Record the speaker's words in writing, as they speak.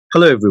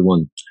Hello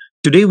everyone.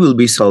 Today we'll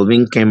be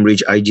solving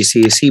Cambridge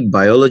IGCSE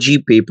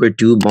Biology Paper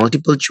 2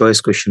 Multiple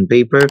Choice Question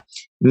Paper,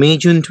 May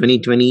June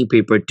 2020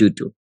 Paper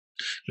 2-2.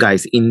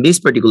 Guys, in this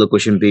particular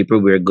question paper,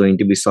 we're going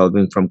to be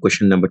solving from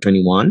question number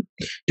 21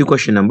 to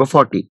question number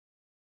 40.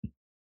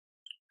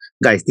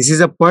 Guys, this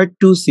is a part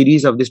 2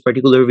 series of this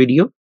particular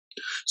video.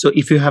 So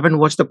if you haven't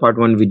watched the part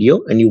 1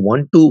 video and you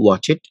want to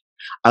watch it,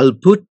 I'll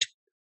put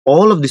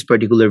all of these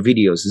particular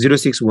videos,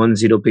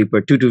 0610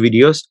 paper 2-2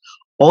 videos,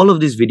 all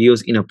of these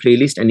videos in a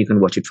playlist and you can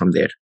watch it from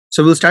there.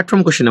 So we'll start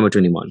from question number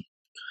 21.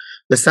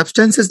 The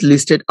substances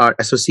listed are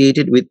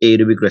associated with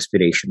aerobic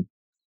respiration.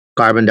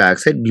 Carbon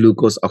dioxide,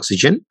 glucose,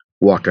 oxygen,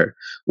 water.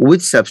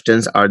 Which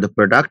substance are the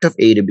product of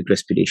aerobic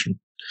respiration?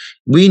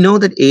 We know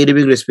that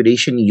aerobic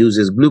respiration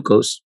uses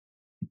glucose,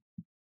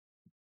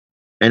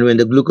 and when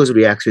the glucose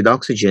reacts with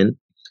oxygen,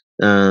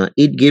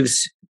 it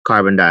gives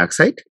carbon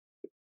dioxide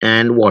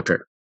and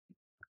water.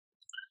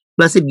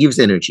 Plus it gives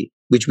energy,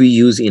 which we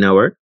use in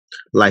our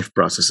life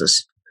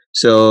processes.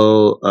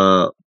 So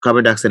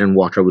carbon dioxide and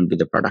water will be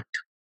the product.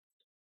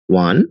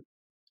 1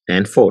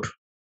 and 4.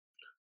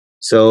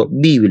 So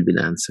B will be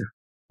the answer.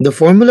 The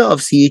formula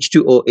of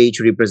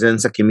CH2OH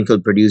represents a chemical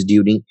produced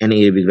during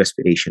anaerobic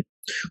respiration.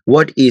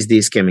 What is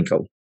this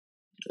chemical?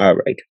 All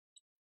right.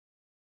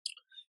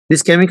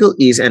 This chemical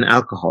is an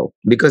alcohol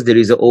because there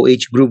is a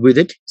OH group with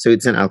it, so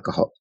it's an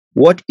alcohol.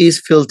 What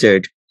is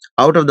filtered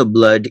out of the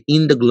blood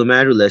in the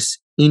glomerulus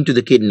into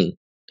the kidney?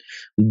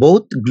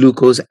 Both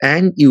glucose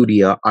and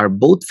urea are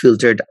both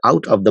filtered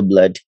out of the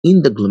blood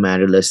in the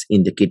glomerulus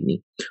in the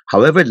kidney.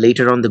 However,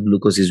 later on the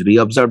glucose is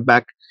reabsorbed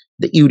back,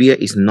 the urea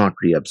is not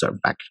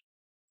reabsorbed back.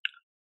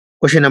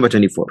 Question number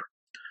 24.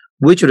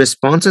 Which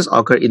responses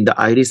occur in the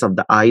iris of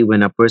the eye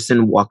when a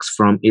person walks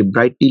from a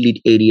brightly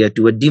lit area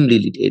to a dimly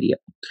lit area?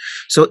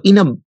 So in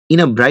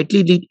a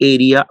brightly lit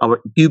area,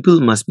 our pupil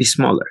must be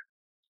smaller.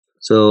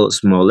 So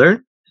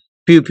smaller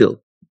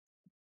pupil.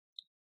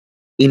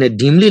 In a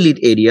dimly lit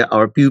area,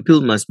 our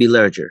pupil must be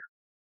larger.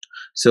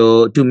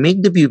 So to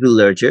make the pupil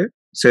larger,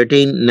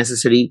 certain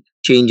necessary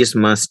changes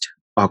must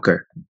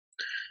occur.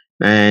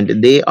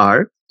 And they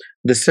are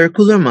the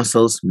circular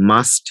muscles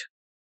must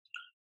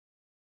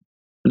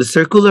relax,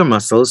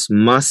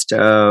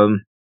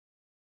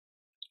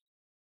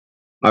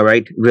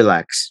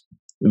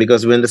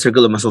 because when the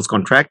circular muscles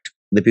contract,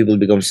 the pupil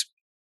becomes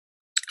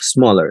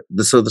smaller.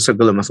 So the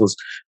circular muscles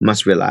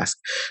must relax.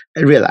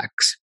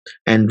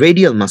 And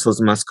radial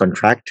muscles must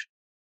contract,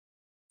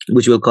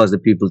 which will cause the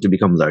pupil to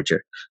become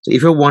larger. So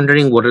if you're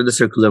wondering what are the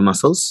circular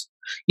muscles,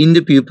 in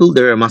the pupil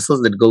there are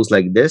muscles that goes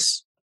like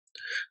this.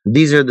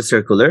 These are the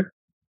circular,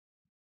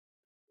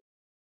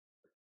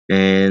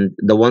 and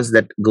the ones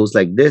that goes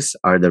like this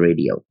are the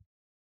radial.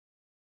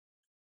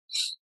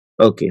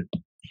 Okay.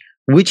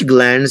 Which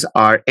glands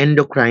are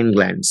endocrine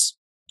glands?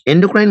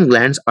 Endocrine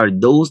glands are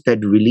those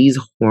that release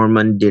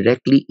hormone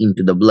directly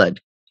into the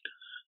blood.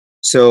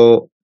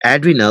 So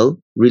adrenal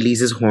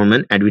releases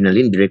hormone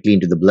adrenaline directly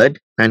into the blood.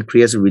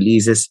 Pancreas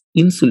releases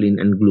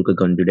insulin and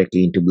glucagon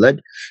directly into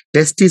blood.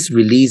 Testis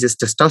releases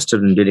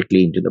testosterone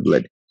directly into the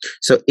blood.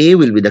 So A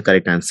will be the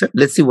correct answer.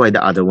 Let's see why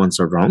the other ones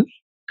are wrong.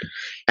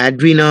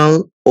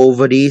 Adrenal,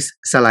 ovaries,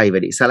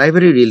 salivary.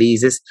 Salivary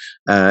releases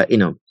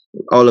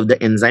all of the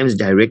enzymes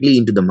directly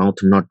into the mouth,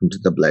 not into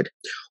the blood.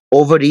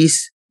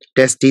 Ovaries,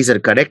 testes are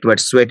correct, but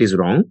sweat is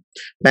wrong.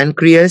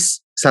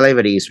 Pancreas,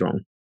 salivary is wrong.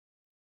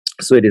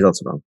 Sweat is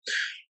also wrong.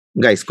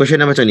 Guys, question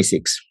number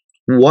 26.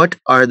 What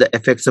are the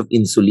effects of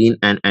insulin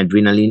and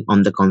adrenaline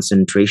on the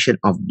concentration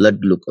of blood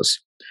glucose?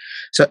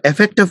 So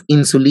effect of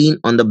insulin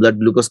on the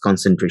blood glucose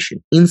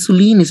concentration.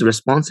 Insulin is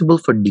responsible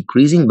for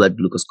decreasing blood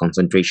glucose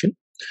concentration,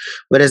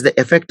 whereas the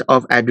effect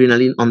of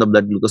adrenaline on the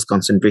blood glucose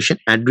concentration,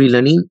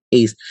 adrenaline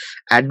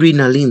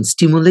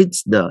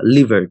stimulates the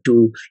liver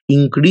to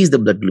increase the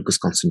blood glucose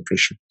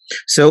concentration.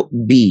 So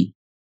B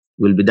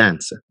will be the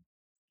answer.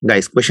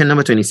 Guys, question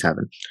number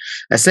 27.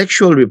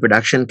 Asexual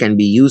reproduction can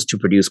be used to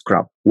produce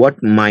crop.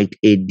 What might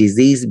a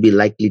disease be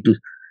likely to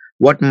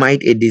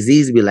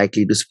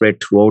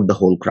spread throughout the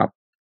whole crop?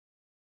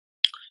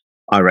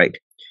 All right.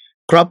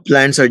 Crop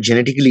plants are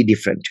genetically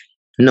different.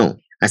 No.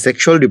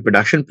 Asexual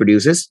reproduction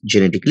produces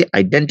genetically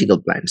identical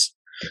plants.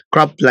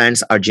 Crop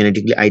plants are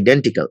genetically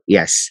identical.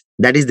 Yes.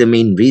 That is the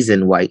main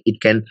reason why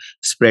it can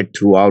spread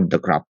throughout the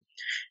crop.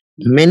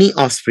 Many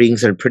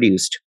offsprings are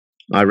produced.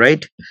 All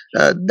right.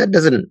 That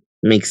doesn't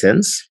make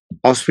sense.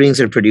 Offsprings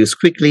are produced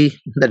quickly.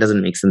 That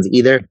doesn't make sense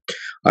either.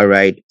 All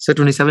right. So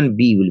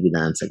 27B will be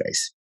the answer,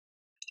 guys.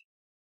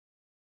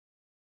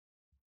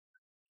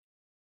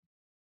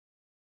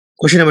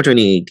 Question number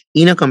 28.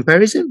 In a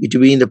comparison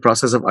between the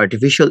process of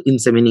artificial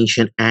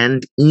insemination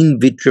and in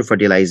vitro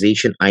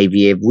fertilization,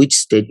 IVF, which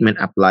statement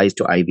applies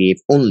to IVF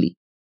only?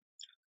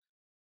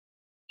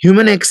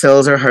 Human egg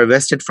cells are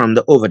harvested from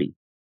the ovary.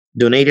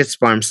 Donated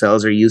sperm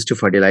cells are used to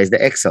fertilize the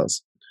egg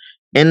cells.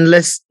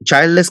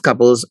 Childless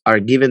couples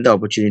are given the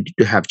opportunity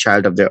to have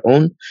child of their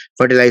own.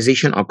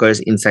 Fertilization occurs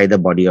inside the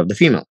body of the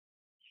female.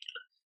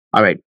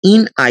 All right.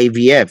 In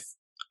IVF,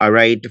 all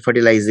right,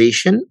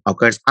 fertilization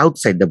occurs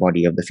outside the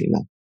body of the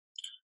female.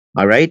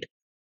 All right.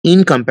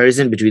 in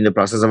comparison between the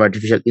process of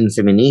artificial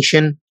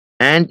insemination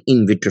and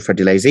in vitro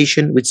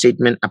fertilization, which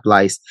statement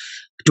applies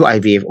to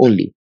IVF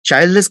only?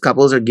 Childless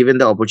couples are given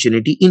the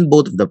opportunity in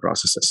both of the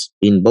processes,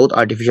 in both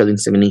artificial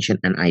insemination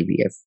and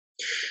IVF.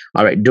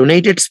 All right,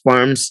 donated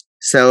sperms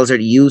cells are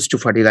used to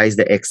fertilize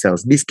the egg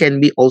cells. This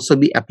can also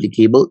be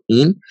applicable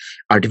in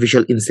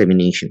artificial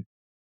insemination.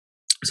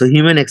 So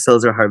human egg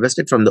cells are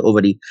harvested from the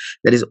ovary.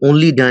 That is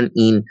only done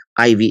in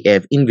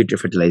IVF, in vitro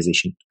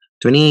fertilization.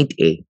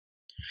 28A.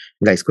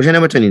 Guys, question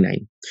number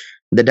 29.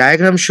 The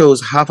diagram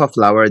shows half a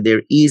flower.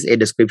 There is a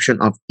description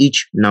of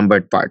each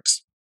numbered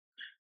parts.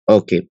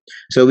 Okay,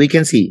 so we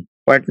can see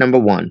part number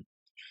 1.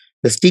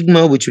 The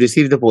stigma, which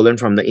receives the pollen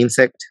from the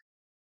insect.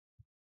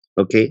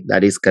 Okay,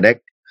 that is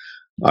correct.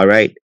 All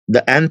right.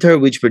 The anther,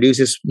 which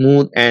produces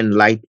smooth and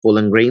light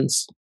pollen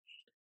grains.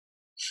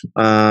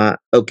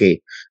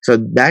 Okay, so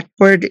that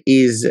part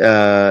is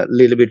a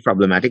little bit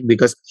problematic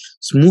because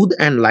smooth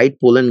and light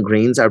pollen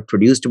grains are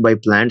produced by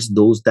plants,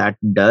 those that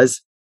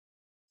does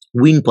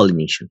wind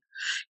pollination.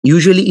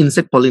 Usually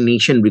insect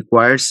pollination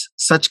requires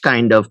such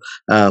kind of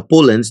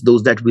pollens,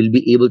 those that will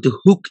be able to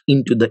hook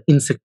into the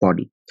insect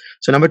body.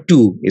 So number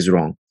 2 is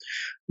wrong.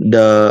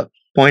 The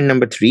point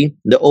number 3,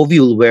 the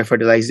ovule, where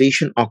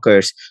fertilization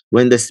occurs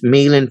when the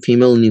male and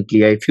female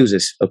nuclei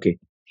fuses. Okay,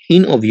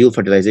 in ovule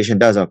fertilization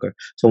does occur.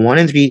 So 1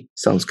 and 3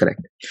 sounds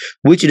correct.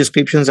 Which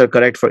descriptions are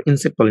correct for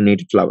insect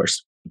pollinated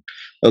flowers?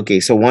 Okay,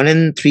 so 1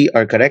 and 3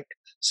 are correct.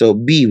 So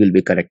B will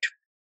be correct.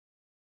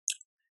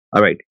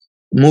 All right,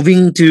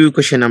 moving to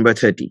question number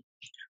 30.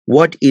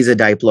 What is a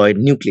diploid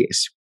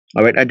nucleus?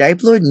 All right, a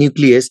diploid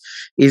nucleus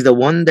is the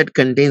one that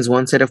contains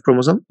one set of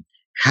chromosome.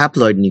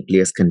 Haploid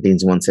nucleus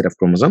contains one set of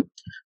chromosome.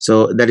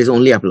 So that is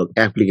only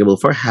applicable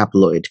for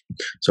haploid.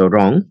 So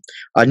wrong.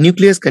 A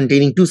nucleus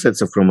containing 2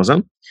 sets of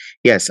chromosome.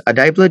 Yes, a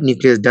diploid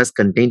nucleus does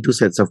contain 2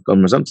 sets of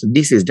chromosomes. So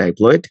this is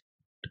diploid.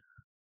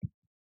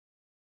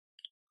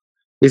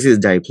 This is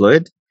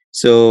diploid.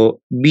 So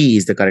B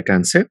is the correct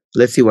answer.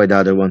 Let's see why the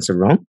other ones are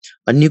wrong.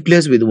 A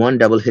nucleus with 1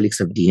 double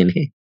helix of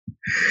DNA.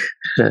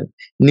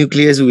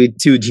 Nucleus with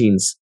 2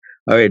 genes.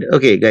 All right.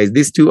 Okay, guys,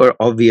 these 2 are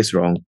obvious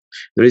wrong.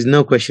 There is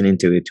no question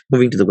into it.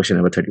 Moving to the question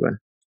number 31.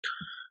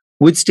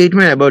 Which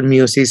statement about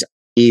meiosis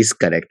is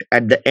correct?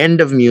 At the end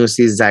of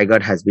meiosis,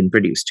 zygote has been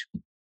produced.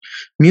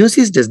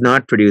 Meiosis does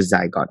not produce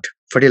zygote.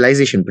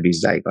 Fertilization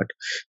produces zygote.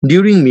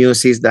 During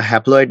meiosis, the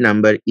haploid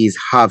number is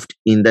halved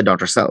in the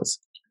daughter cells.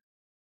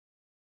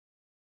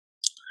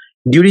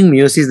 During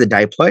meiosis, the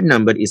diploid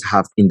number is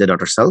halved in the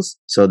daughter cells.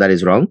 So that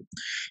is wrong.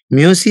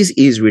 Meiosis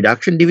is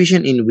reduction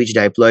division in which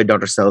diploid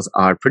daughter cells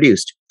are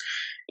produced.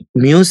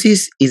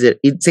 Meiosis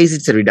it says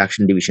it's a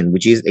reduction division,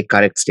 which is a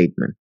correct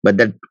statement, but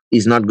that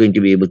is not going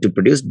to be able to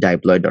produce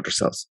diploid daughter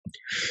cells.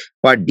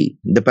 Part D.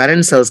 The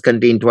parent cells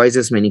contain twice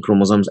as many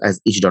chromosomes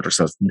as each daughter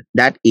cells.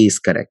 That is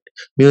correct.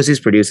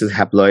 Meiosis produces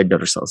haploid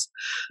daughter cells.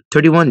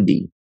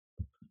 31D.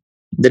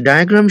 The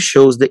diagram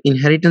shows the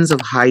inheritance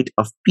of height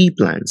of pea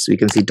plants. We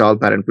can see tall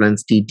parent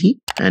plants TT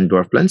and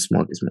dwarf plants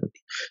small t small t.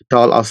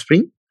 Tall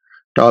offspring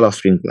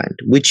plant.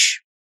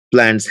 Which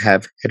plants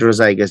have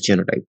heterozygous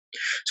genotype?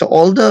 So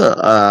all the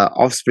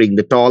offspring,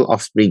 the tall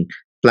offspring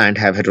plant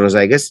have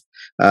heterozygous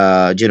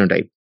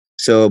genotype.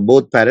 So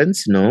both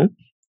parents, no.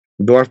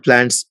 Dwarf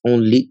plants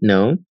only,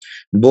 no.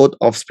 Both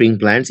offspring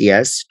plants,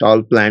 yes.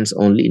 Tall plants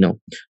only, no.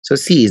 So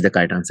C is the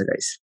correct answer,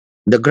 guys.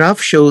 The graph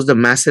shows the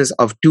masses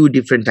of 2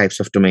 different types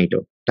of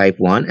tomato, type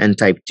 1 and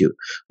type 2.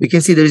 We can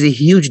see there is a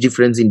huge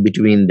difference in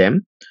between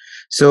them.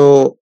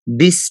 So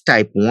this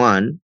type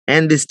 1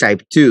 and this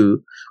type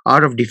 2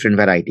 are of different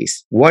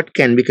varieties. What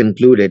can be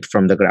concluded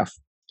from the graph?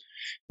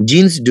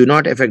 Genes do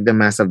not affect the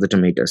mass of the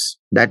tomatoes.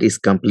 That is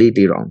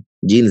completely wrong.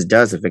 Genes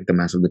does affect the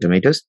mass of the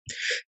tomatoes.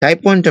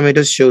 Type 1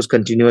 tomatoes shows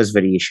continuous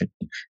variation.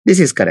 This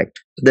is correct.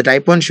 The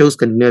type 1 shows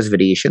continuous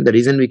variation. The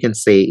reason we can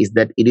say is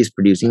that it is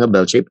producing a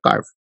bell-shaped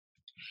curve.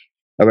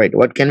 All right,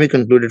 what can be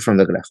concluded from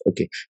the graph?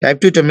 Okay,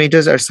 type 2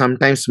 tomatoes are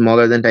sometimes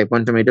smaller than type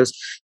 1 tomatoes.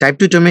 Type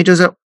 2 tomatoes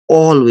are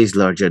always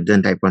larger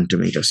than type 1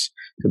 tomatoes.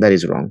 So that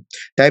is wrong.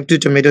 Type 2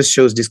 tomatoes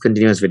shows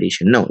discontinuous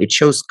variation. No, it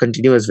shows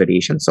continuous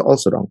variation. So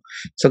also wrong.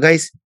 So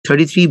guys,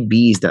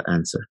 33B is the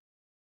answer.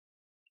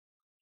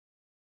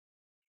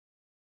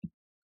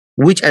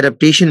 Which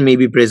adaptation may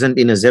be present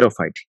in a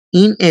xerophyte?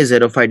 In a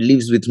xerophyte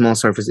lives with small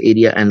surface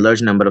area and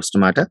large number of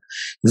stomata.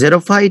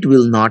 Xerophyte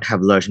will not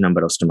have large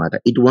number of stomata.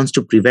 It wants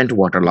to prevent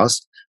water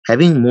loss.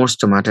 Having more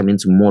stomata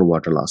means more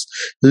water loss.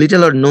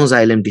 Little or no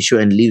xylem tissue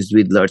and lives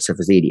with large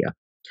surface area.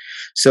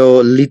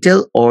 So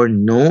little or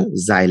no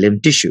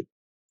xylem tissue.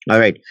 All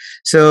right.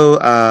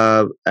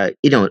 So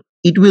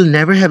it will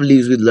never have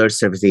leaves with large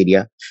surface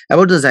area.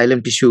 About the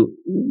xylem tissue,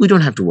 we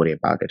don't have to worry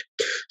about it.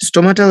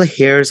 Stomatal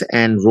hairs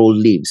and rolled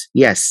leaves.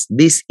 Yes,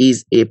 this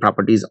is a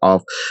properties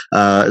of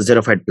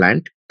xerophyte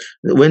plant.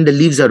 When the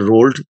leaves are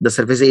rolled, the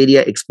surface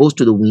area exposed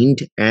to the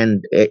wind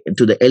and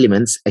to the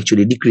elements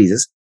actually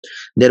decreases.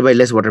 Thereby,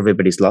 less water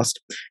vapor is lost.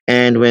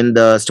 And when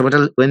there is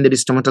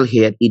stomatal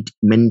hair, it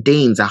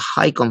maintains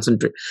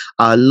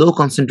a low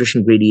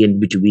concentration gradient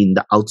between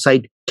the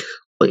outside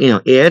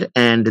air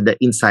and the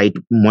inside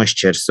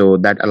moisture, so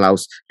that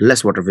allows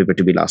less water vapor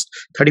to be lost.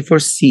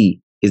 34C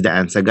is the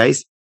answer,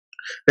 guys.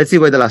 Let's see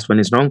why the last one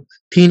is wrong.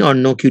 Thin or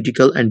no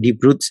cuticle and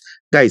deep roots.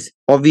 Guys,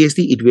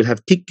 obviously it will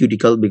have thick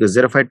cuticle because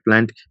xerophyte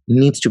plant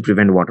needs to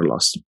prevent water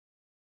loss.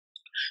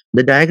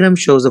 The diagram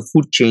shows a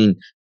food chain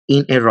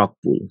in a rock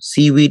pool: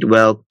 seaweed,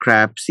 whelk,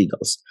 crab,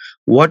 seagulls.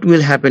 What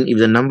will happen if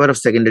the number of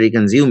secondary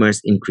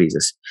consumers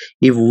increases?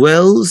 If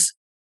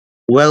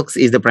whelks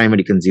is the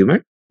primary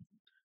consumer,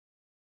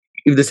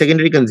 if the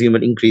secondary consumer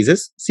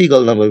increases,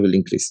 seagull number will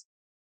increase,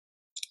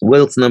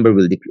 whelks number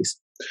will decrease.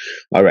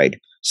 All right,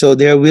 so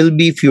there will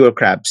be fewer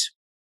crabs.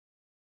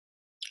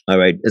 All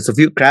right, so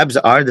few crabs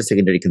are the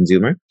secondary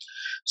consumer,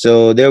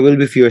 so there will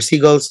be fewer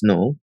seagulls.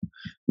 No.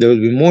 There will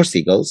be more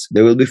seagulls.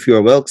 There will be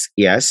fewer whelks.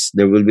 Yes.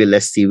 There will be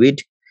less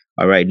seaweed.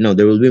 All right, no,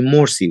 there will be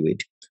more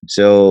seaweed.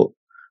 So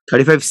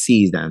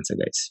 35C is the answer,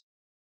 guys.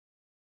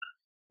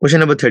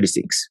 Question number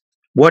 36.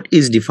 What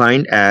is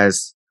defined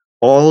as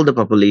all the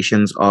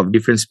populations of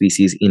different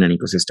species in an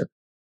ecosystem?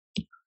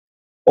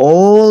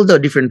 All the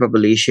different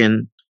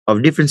population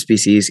of different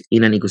species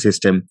in an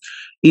ecosystem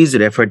is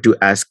referred to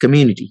as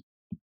community.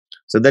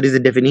 So that is the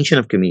definition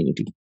of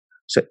community.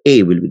 So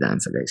A will be the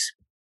answer, guys.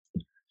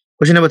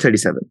 Question number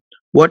 37.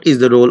 What is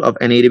the role of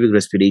anaerobic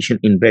respiration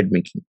in bread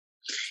making?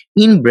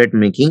 In bread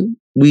making,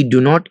 we do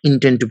not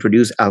intend to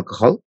produce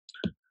alcohol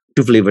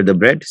to flavor the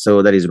bread,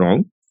 so that is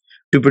wrong.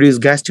 To produce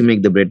gas to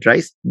make the bread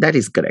rise, that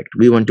is correct.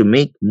 We want to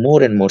make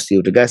more and more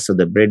CO2 gas so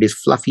the bread is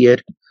fluffier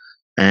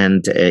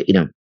and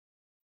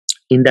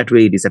in that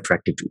way it is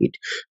attractive to eat.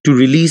 To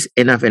release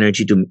enough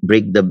energy to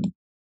bake the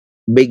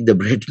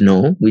bread,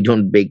 no, we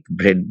don't bake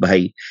bread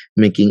by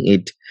making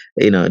it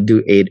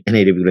do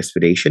anaerobic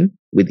respiration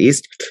with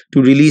yeast.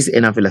 To release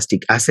enough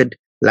lactic acid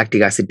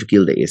to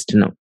kill the yeast,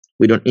 no,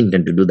 we don't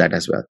intend to do that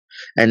as well.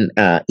 And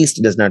yeast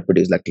does not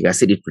produce lactic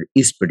acid,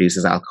 yeast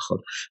produces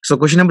alcohol. So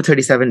question number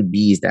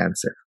 37B is the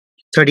answer.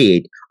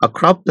 38. A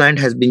crop plant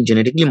has been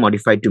genetically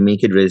modified to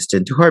make it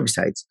resistant to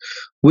herbicides.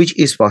 Which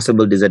is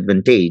possible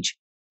disadvantage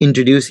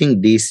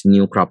introducing this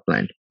new crop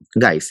plant?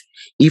 Guys,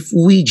 if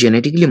we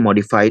genetically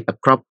modified a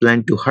crop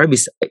plant to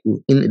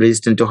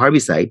resistant to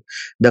herbicide,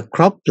 the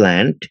crop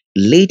plant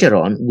later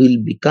on will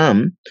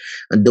become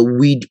the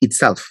weed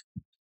itself.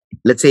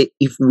 Let's say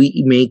if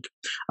we make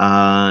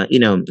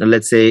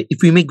if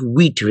we make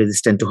wheat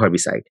resistant to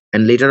herbicide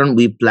and later on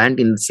we plant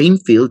in the same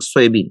field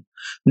soybean,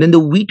 then the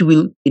wheat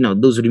will,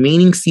 those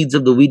remaining seeds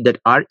of the wheat that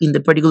are in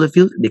the particular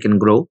field, they can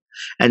grow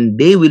and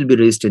they will be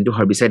resistant to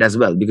herbicide as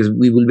well, because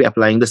we will be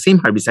applying the same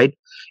herbicide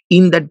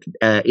in that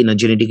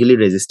genetically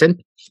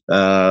resistant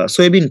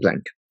soybean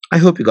plant. I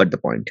hope you got the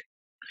point.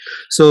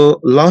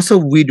 So loss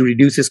of weed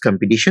reduces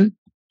competition.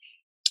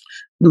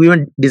 We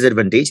want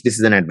disadvantage. This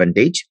is an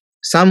advantage.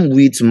 Some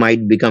weeds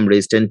might become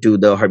resistant to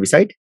the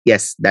herbicide.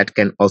 Yes, that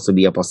can also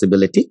be a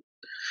possibility.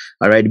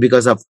 All right,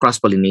 because of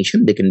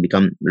cross-pollination, they can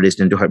become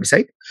resistant to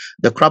herbicide.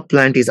 The crop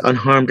plant is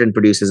unharmed and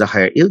produces a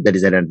higher yield. That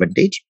is an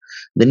advantage.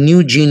 The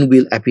new gene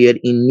will appear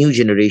in new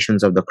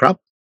generations of the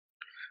crop.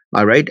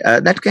 All right,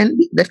 that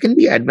can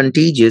be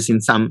advantageous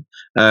in some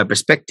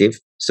perspective.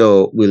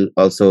 So we'll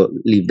also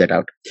leave that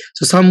out.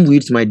 So some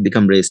weeds might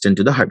become resistant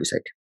to the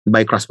herbicide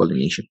by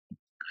cross-pollination.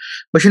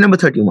 Question number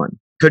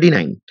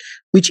 39.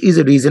 Which is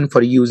a reason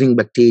for using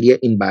bacteria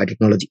in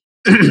biotechnology?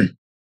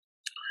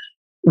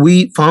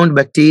 We found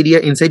bacteria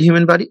inside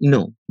human body?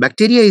 No.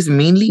 Bacteria is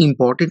mainly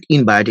important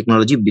in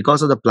biotechnology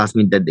because of the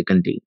plasmid that they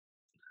contain.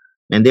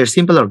 And they're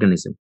simple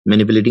organisms.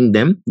 Manipulating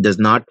them does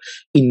not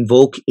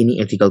invoke any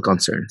ethical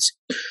concerns.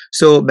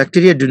 So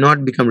bacteria do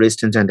not become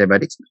resistant to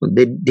antibiotics.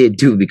 They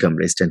do become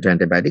resistant to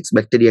antibiotics.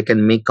 Bacteria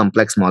can make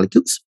complex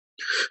molecules.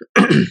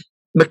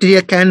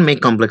 Bacteria can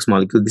make complex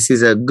molecules. This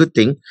is a good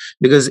thing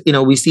because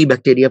we see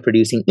bacteria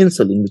producing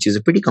insulin, which is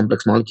a pretty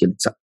complex molecule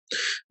itself.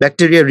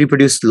 Bacteria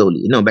reproduce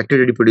slowly. No,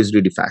 bacteria reproduce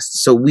really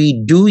fast. So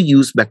we do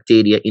use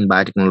bacteria in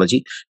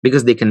biotechnology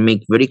because they can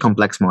make very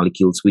complex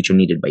molecules which are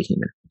needed by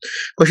human.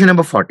 Question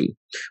number 40.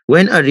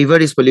 When a river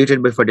is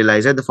polluted by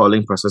fertilizer, the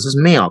following processes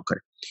may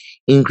occur: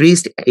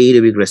 increased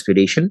aerobic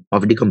respiration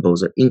of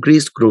decomposer,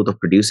 increased growth of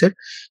producer,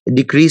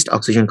 decreased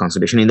oxygen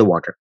concentration in the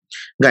water.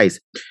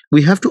 Guys,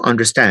 we have to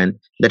understand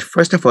that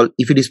first of all,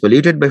 if it is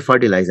polluted by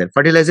fertilizer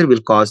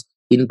will cause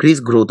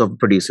increased growth of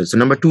producer. So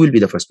number 2 will be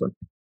the first one.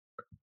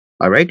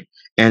 All right,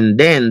 and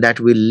then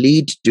that will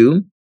lead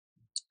to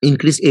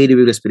increased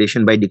aerobic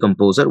respiration by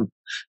decomposer,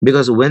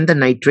 because when the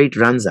nitrate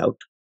runs out,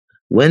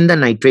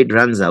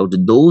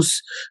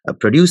 those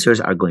producers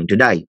are going to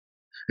die.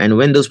 And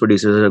when those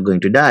producers are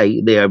going to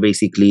die, they are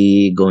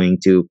basically going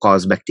to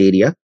cause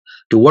bacteria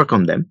to work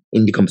on them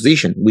in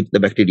decomposition, which the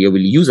bacteria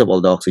will use up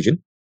all the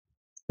oxygen,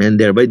 and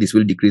thereby this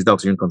will decrease the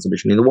oxygen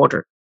concentration in the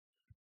water.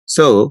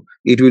 So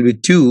it will be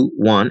 2,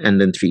 1, and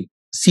then 3.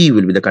 C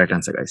will be the correct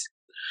answer, guys.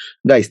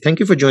 Guys, thank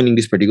you for joining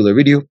this particular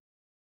video.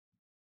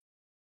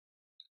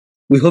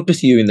 We hope to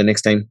see you in the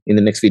next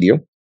video.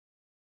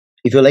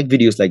 If you like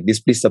videos like this,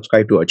 please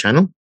subscribe to our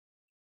channel.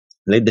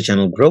 Let the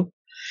channel grow.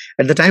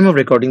 At the time of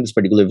recording this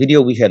particular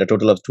video, we had a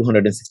total of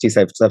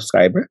 265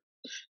 subscribers.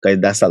 Guys,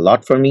 that's a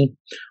lot for me.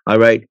 All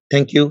right,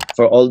 thank you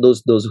for all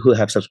those who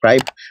have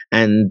subscribed,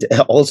 and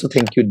also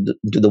thank you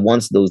to the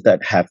ones those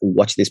that have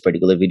watched this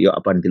particular video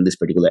up until this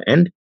particular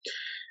end.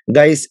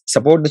 Guys,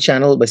 support the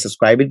channel by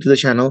subscribing to the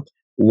channel,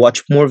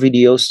 watch more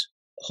videos.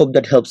 Hope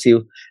that helps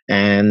you.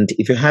 And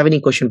if you have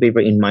any question paper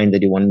in mind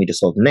that you want me to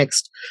solve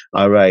next,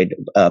 all right,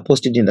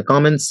 post it in the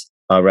comments.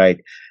 All right,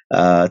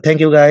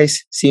 thank you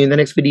guys. See you in the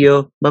next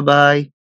video. Bye bye.